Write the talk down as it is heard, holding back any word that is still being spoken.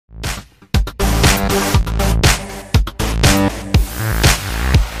యాంకర్గా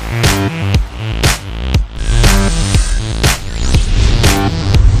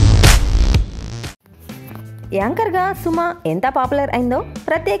సుమ ఎంత పాపులర్ అయిందో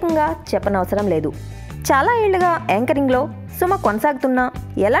ప్రత్యేకంగా చెప్పనవసరం లేదు. చాలా ఏళ్లుగా యాంకరింగ్లో సుమ కొనసాగుతున్నా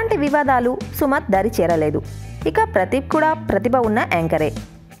ఎలాంటి వివాదాలు సుమ దరి చేరలేదు. ఇక ప్రదీప్ కూడా ప్రతిభ ఉన్న యాంకరే.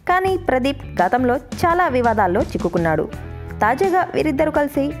 కానీ ప్రదీప్ గతంలో చాలా వివాదాల్లో చిక్కుకున్నాడు. తాజాగా వీరిద్దరూ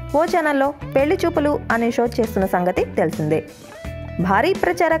కలిసి ఓ ఛానల్లో పెళ్లి చూపులు అనే షో చేస్తున్న సంగతి తెలిసిందే. భారీ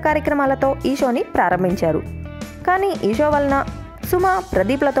ప్రచార కార్యక్రమాలతో ఈ షోని ప్రారంభించారు. కానీ ఈ షో వలన సుమ,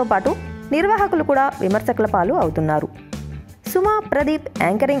 ప్రదీప్లతో పాటు నిర్వాహకులు కూడా విమర్శకుల పాలు అవుతున్నారు. సుమ, ప్రదీప్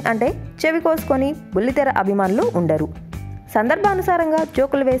యాంకరింగ్ అంటే చెవి కోసుకొని బుల్లితెర అభిమానులు ఉండరు. సందర్భానుసారంగా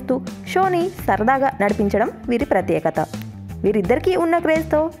జోకులు వేస్తూ షోని సరదాగా నడిపించడం వీరి ప్రత్యేకత. వీరిద్దరికీ ఉన్న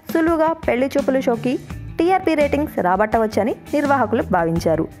క్రేజ్తో సులువుగా పెళ్లి చూపులు షోకి టీఆర్పీ రేటింగ్స్ రాబట్టవచ్చని నిర్వాహకులు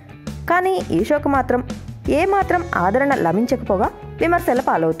భావించారు. కానీ ఈ షోకు మాత్రం ఏమాత్రం ఆదరణ లభించకపోగా విమర్శల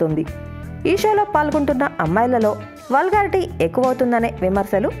పాలవుతుంది. ఈ షోలో పాల్గొంటున్న అమ్మాయిలలో వల్గారిటీ ఎక్కువవుతుందనే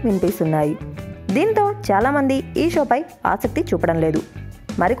విమర్శలు వినిపిస్తున్నాయి. దీంతో చాలామంది ఈ షోపై ఆసక్తి చూపడం లేదు.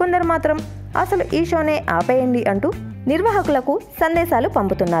 మరికొందరు మాత్రం అసలు ఈ షోనే ఆపేయండి అంటూ నిర్వాహకులకు సందేశాలు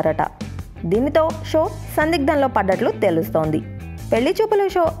పంపుతున్నారట. దీనితో షో సందిగ్ధంలో పడ్డట్లు తెలుస్తోంది. పెళ్లి చూపుల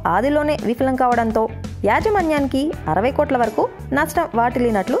షో ఆదిలోనే విఫలం కావడంతో యాజమాన్యానికి 60 కోట్ల వరకు నష్టం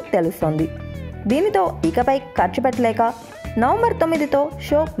వాటిల్లినట్లు తెలుస్తోంది. దీనితో ఇకపై ఖర్చు పెట్టలేక నవంబర్ 9తో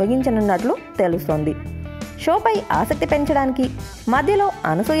షో ముగించనున్నట్లు తెలుస్తోంది. షోపై ఆసక్తి పెంచడానికి మధ్యలో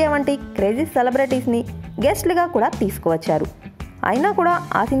అనసూయ వంటి క్రేజీ సెలబ్రిటీస్ని గెస్ట్లుగా కూడా తీసుకువచ్చారు. అయినా కూడా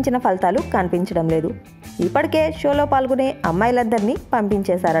ఆశించిన ఫలితాలు కనిపించడం లేదు. ఇప్పటికే షోలో పాల్గొనే అమ్మాయిలందరినీ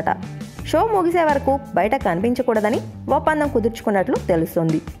పంపించేశారట. షో ముగిసే వరకు బయట కనిపించకూడదని ఒప్పందం కుదుర్చుకున్నట్లు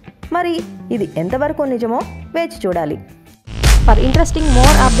తెలుస్తుంది. మరి ఇది ఎంతవరకు నిజమో వేచి చూడాలి. For interesting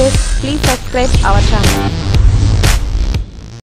more updates, please subscribe our channel.